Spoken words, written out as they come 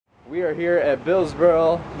We are here at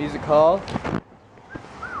Hillsboro Music Hall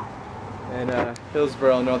in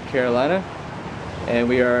Hillsboro, North Carolina, and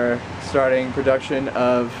we are starting production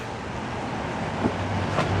of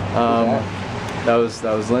that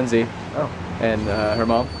was Lindsay and her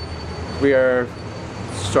mom. We are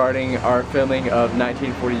starting our filming of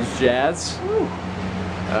 1940s jazz,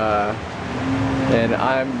 and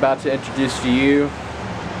I'm about to introduce to you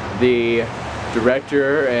the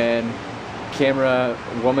director and camera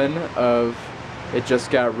woman of It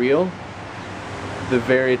Just Got Real, the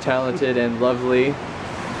very talented and lovely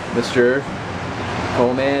Mr.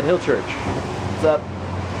 Coleman Hillchurch. What's up?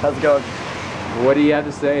 How's it going? What do you have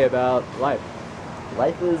to say about life?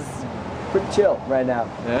 Life is pretty chill right now.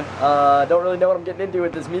 Yeah? Don't really know what I'm getting into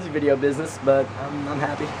with this music video business, but I'm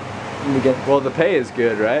happy. Good. Well, the pay is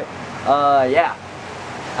good, right? Yeah.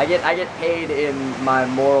 I get paid in my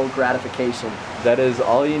moral gratification. That is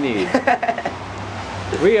all you need.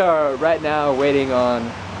 We are right now waiting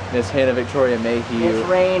on Miss Hannah Victoria Mayhew. It's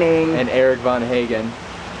raining. And Eric Von Hagen.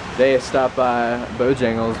 They stopped by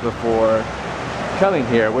Bojangles before coming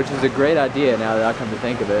here, which is a great idea now that I come to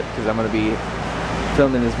think of it, because I'm going to be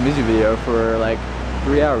filming this music video for like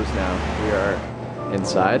 3 hours now. We are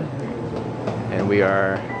inside, and we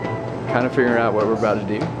are kind of figuring out what we're about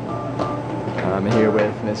to do. I'm here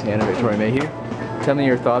with Miss Hannah Victoria Mayhew. Tell me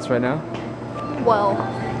your thoughts right now. Well,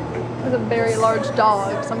 there's a very large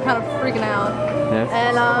dog, so I'm kind of freaking out. Yeah.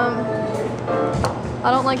 And I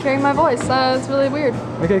don't like hearing my voice, so it's really weird.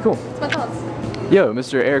 Okay, cool. That's my thoughts. Yo,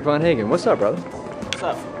 Mr. Eric Von Hagen, what's up, brother? What's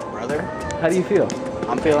up, brother? How do you feel?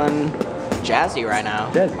 I'm feeling jazzy right now.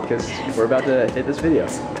 Jazzy, because we're about to hit this video.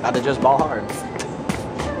 About to just ball hard.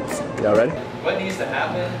 Y'all ready? What needs to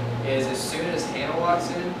happen is as soon as Hannah walks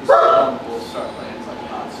in, we'll start playing some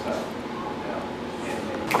hot stuff.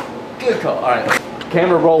 You know, Good call. Alright.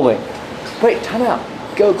 Camera rolling. Wait, time out.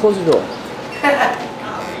 Go close the door.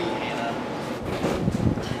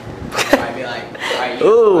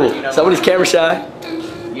 Ooh, somebody's camera shy.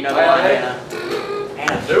 You know the one, Hannah.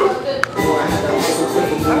 Hannah, dude.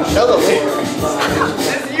 Show the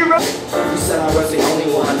This is you, bro. You said I was the only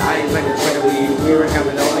one. I ain't like a we were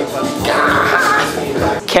having the only fun.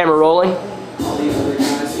 Camera rolling. All the other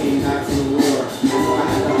guys came back from the war. I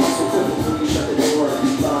had to hustle quick before you shut the door.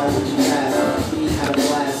 Thought what you had. He had a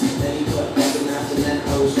blast. Then he put nothing after that. I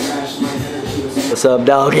was trash. My energy was. What's up,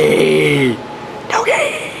 doggy? Doggy.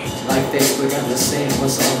 Like Facebook, I'm the same.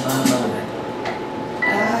 What's on my mind? I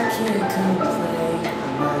can't complain.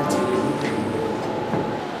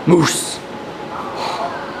 Moose.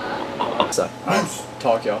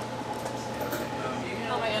 Talk, y'all.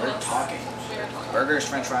 We're talking. Burgers,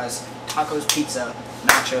 french fries, tacos, pizza,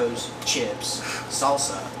 nachos, chips,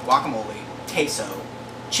 salsa, guacamole, queso,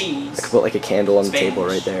 cheese. I could put like a candle on the Spanish, table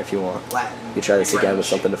right there if you want. Latin. You try this again French, with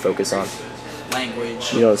something to focus on.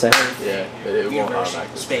 Language. You know what I'm saying? Yeah, but it won't Universe,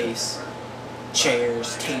 automatically. space,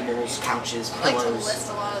 chairs, tables, couches, I like to pillows, list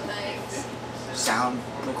a lot of things. sound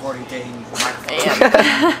recording thing, microphone.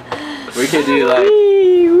 We could do like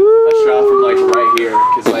a shot from like right here,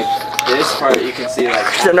 because like this part you can see like.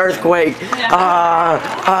 It's an earthquake. And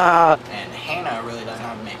Hannah really doesn't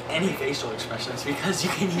have to make any facial expressions because you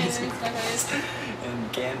can use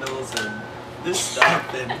and candles and this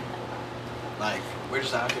stuff, and like we're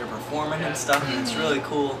just out here performing and stuff, and it's really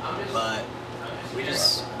cool, but we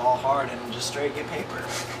just ball hard and just straight get paper.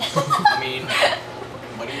 I mean,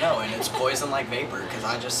 what do you know? And it's poison like vapor because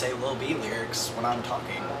I just say Lil B lyrics when I'm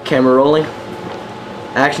talking. Camera rolling.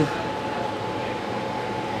 Action.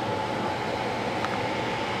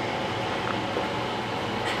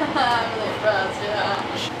 I'm really impressed, yeah.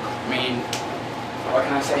 I mean, what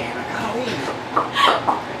can I say, Hannah? Golly.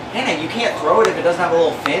 Hannah, you can't throw it if it doesn't have a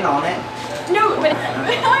little fin on it. No, but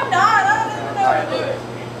I'm not. I don't even know how to do it.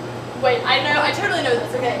 Wait, I totally know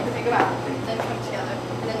this. Okay, so go out, then come together,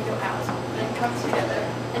 and then go out, then come together,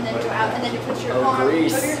 and then go out, and then you put your arm over your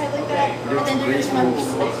head like that, and then you're just going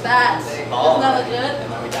like that. Isn't that legit?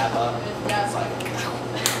 And then we dab up. Yeah. It's like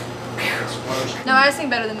explosion. No, I sing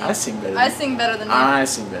better than you. I sing better than I you. sing better than you. I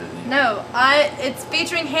sing better than you. No, it's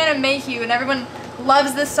featuring Hannah Mayhew, and everyone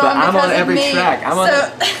loves this song But I'm because on every of me. track. I'm on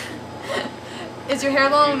Is your hair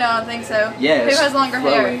long? No, I don't think so. Yeah, Who it's has longer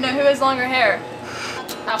hair? flowing. No, who has longer hair?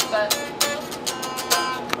 Alphabet.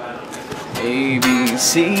 A B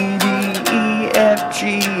C D E F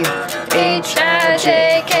G H I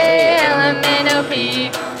J K L M N O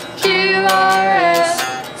P Q R S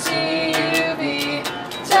T U V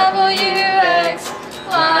W X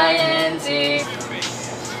Y and Z.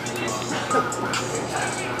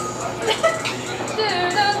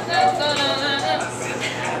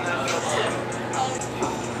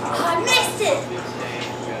 I missed it!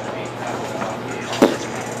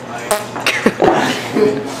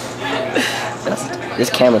 This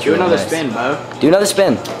camera's Do really another nice. spin, Bo. Do another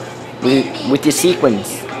spin. With your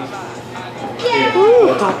sequins.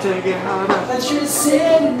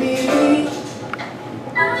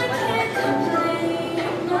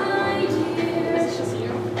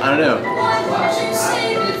 I don't know.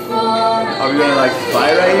 Are we gonna like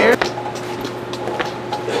fight right here?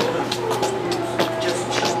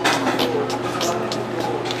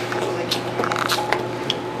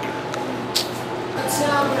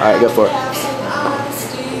 Alright, go for it.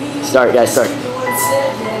 Start, guys, start.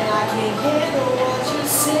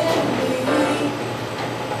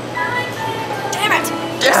 Damn it!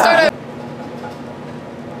 Start over.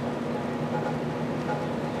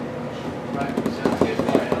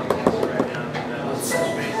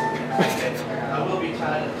 I will be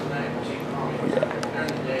tied up tonight, but you can call me during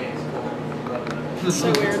the day. So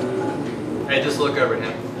weird. Hey, just look over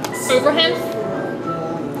him. Over him?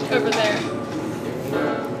 Over there.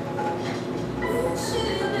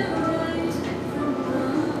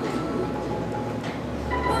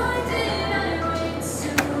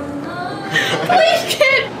 Please,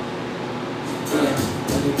 kid!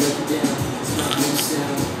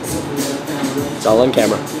 It's all on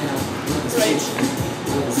camera. Right.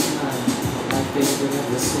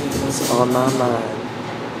 It's on my mind.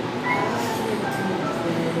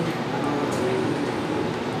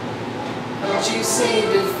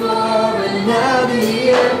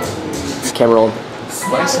 Camera rolling.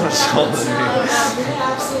 Why so much taller than me?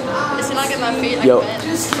 Is he not getting my feet? Yo,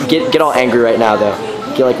 Like get all angry right now though.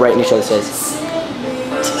 Get like right in each other's face.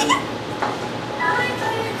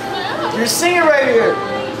 You're singing right here.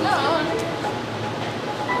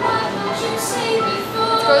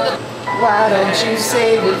 Why don't you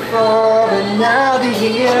save it for another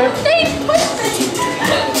year?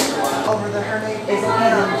 Over the her name is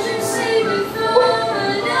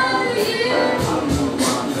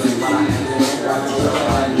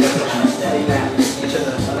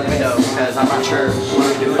because I'm not sure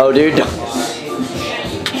what I'm doing. Oh, dude.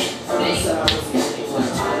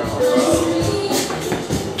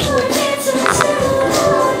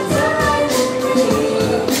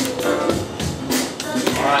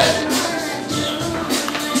 Alright.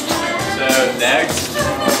 So next.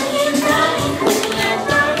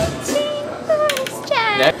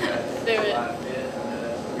 Next. Do it.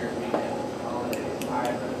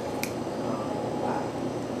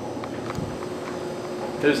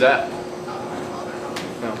 Who's that?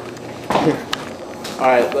 No.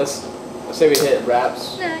 Alright, let's say we hit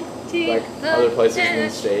raps like other places in the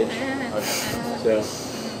stage. Okay. So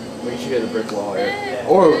we should hit the brick wall here.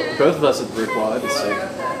 Or both of us at the brick wall, that'd be sick.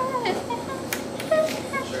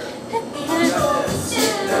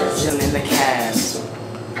 Chilling in the castle.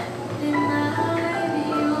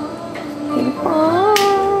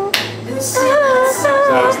 So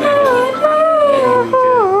I was thinking maybe we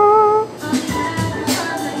could.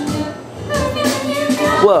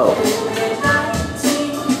 Whoa.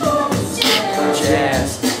 Jazz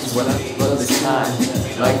is what I love this time.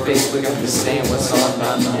 Like Facebook, I'm just saying what's on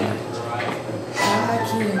my mind.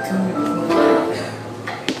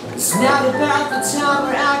 It's not about the time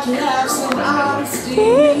where I can have some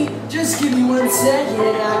honesty. Just give me 1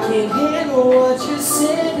 second, I can't handle what you're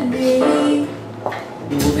saying to me.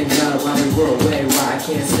 People think about it while we were away, why I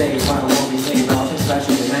can't stay, why I won't be late, nothing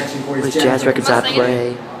special in 1940's Which jazz records I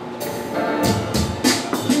play?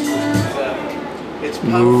 It's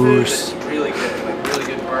pub food that's really good, like really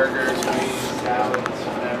good burgers, wings, salads,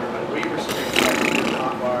 whatever. But we were straight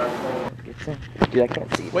top bar. Dude, I can't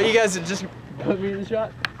see. What, you guys just put me in the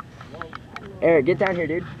shot? Eric, get down here,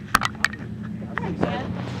 dude.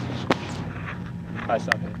 Alright,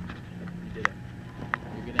 stop it. You did it.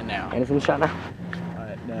 You're good in now. Anderson shot now.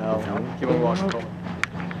 Alright, now keep on watching.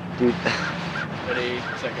 Dude. Ready,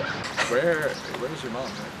 second. Where's your mom?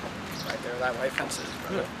 Right there, that white fence is,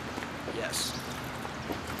 bro. Really? Yes.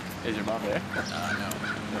 Is your mom there? No.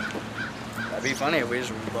 That'd be funny if we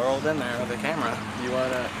just rolled in there with a camera. You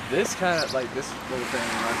wanna, this kind of, like, this little thing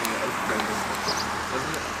reminds me of Oak Tree,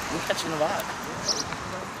 doesn't it? I'm catching the vibe.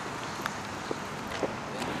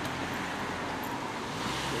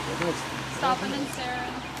 Stopping and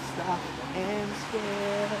staring. Stop and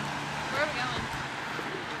stare. Where are we going?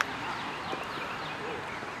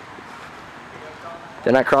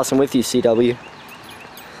 They're not crossing with you, CW.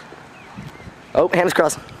 Oh, Hannah's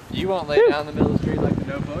crossing. You won't lay down in the middle of the street like the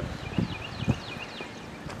Notebook?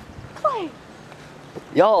 Clay!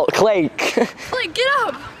 Y'all, Clay. Clay, get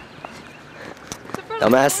up!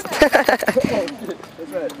 Dumbass.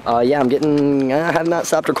 Yeah, I'm getting. I have not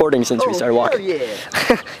stopped recording since we started walking. yeah.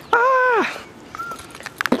 Ah!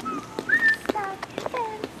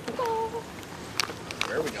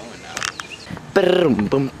 Where are we going now? Boom,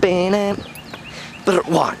 boom, bam.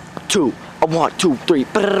 1, 2. 1, 2, 3.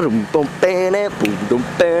 Boom, boom, bam. Boom, boom,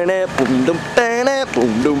 bam. Boom, boom, bam.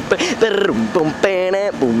 Boom, boom,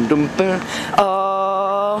 bam. Boom, boom, bam.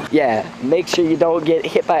 Oh, yeah. Make sure you don't get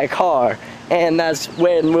hit by a car, and that's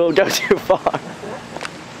when we'll go too far.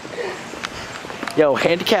 Yo,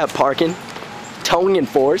 handicap parking, towing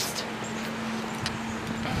enforced.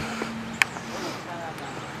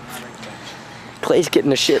 Clay's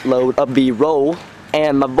getting a shitload of B-roll,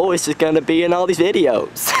 and my voice is gonna be in all these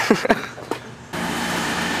videos.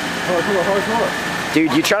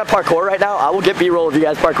 Dude, you trying to parkour right now? I will get B-roll if you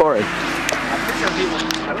guys parkouring.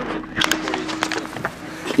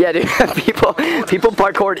 Yeah, dude, people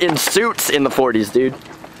parkoured in suits in the 40s, dude.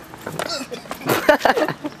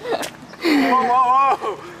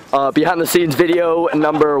 Behind the scenes video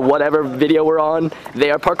number whatever video we're on,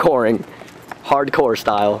 they are parkouring, hardcore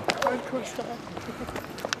style. Hardcore style.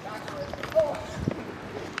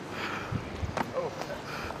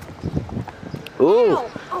 Ooh. Ow.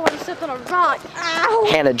 Oh, I stepped on a rock. Ow.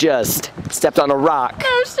 Hannah just stepped on a rock.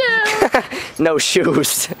 No shoes. No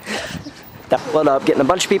shoes. What up? Getting a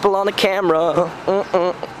bunch of people on the camera.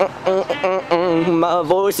 My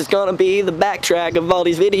voice is gonna be the backtrack of all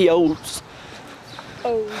these videos.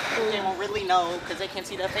 Oh. They won't really know because they can't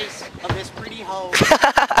see the face of this pretty hoe.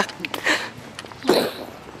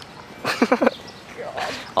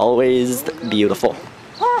 Always beautiful.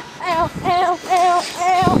 Ow, ow, ow,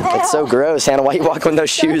 ow, It's so gross, Hannah. Why are you walking with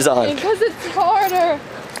those shoes on? Because it's harder.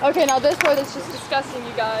 Okay, now this part is just disgusting,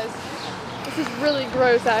 you guys. This is really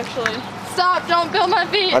gross, actually. Stop, don't film my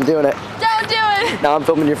feet. I'm doing it. Don't do it. Now I'm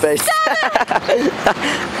filming your face.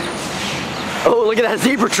 Oh, look at that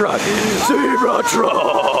zebra truck. Zebra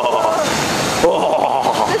truck.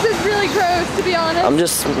 Oh. This is really gross, to be honest.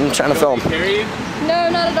 I'm trying to film. No,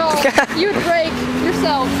 not at all. You would break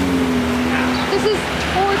yourself. This is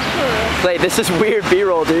torture. Wait, this is weird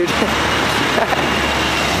B-roll, dude. I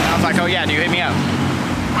was like, oh yeah, do you hit me up?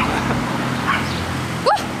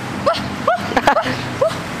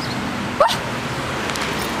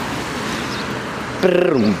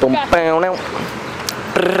 Boom, boom, bow, now.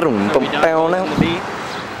 Boom, boom, bow, now.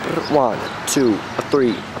 1, 2,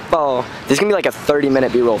 3, 4. This is gonna be like a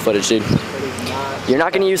 30-minute B-roll footage, dude. You're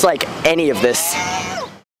not gonna use like any of this.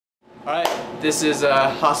 Alright, this is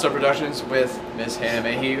Hostile Productions with Miss Hannah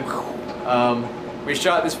Mayhew. We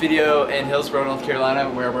shot this video in Hillsborough, North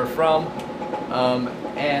Carolina, where we're from.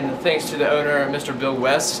 And thanks to the owner, Mr. Bill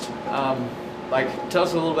West. Tell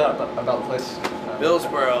us a little bit about the place.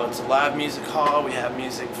 Billsboro, it's a live music hall. We have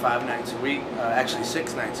music 5 nights a week, actually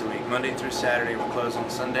 6 nights a week. Monday through Saturday, we're closed on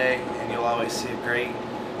Sunday, and you'll always see a great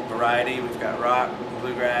variety. We've got rock,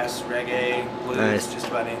 bluegrass, reggae, blues, Nice. just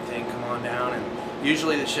about anything. Come on down. And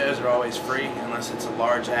usually the shows are always free, unless it's a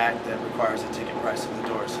large act that requires a ticket price at the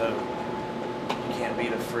door. So you can't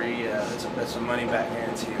beat a free, that's a money back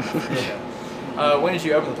guarantee. On a free show. When did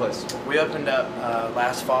you open the place? We opened up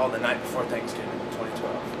last fall, the night before Thanksgiving,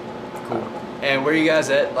 2012. Cool. And where are you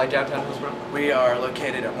guys at, like downtown Hillsborough? We are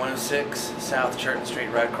located at 106 South Church Street,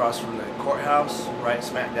 right across from the courthouse, right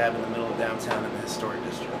smack dab in the middle of downtown in the historic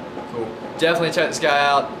district. Cool. Definitely check this guy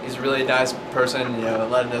out. He's a really nice person, you know,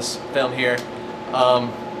 letting us film here.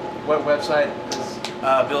 What website is?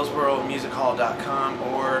 BillsboroMusicHall.com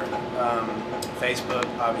or Facebook.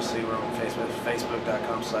 Obviously, we're on Facebook.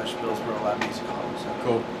 Facebook.com/Billsboro Live Music Hall. So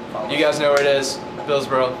Cool. follow You us. guys know where it is.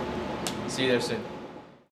 Billsboro. See you there soon.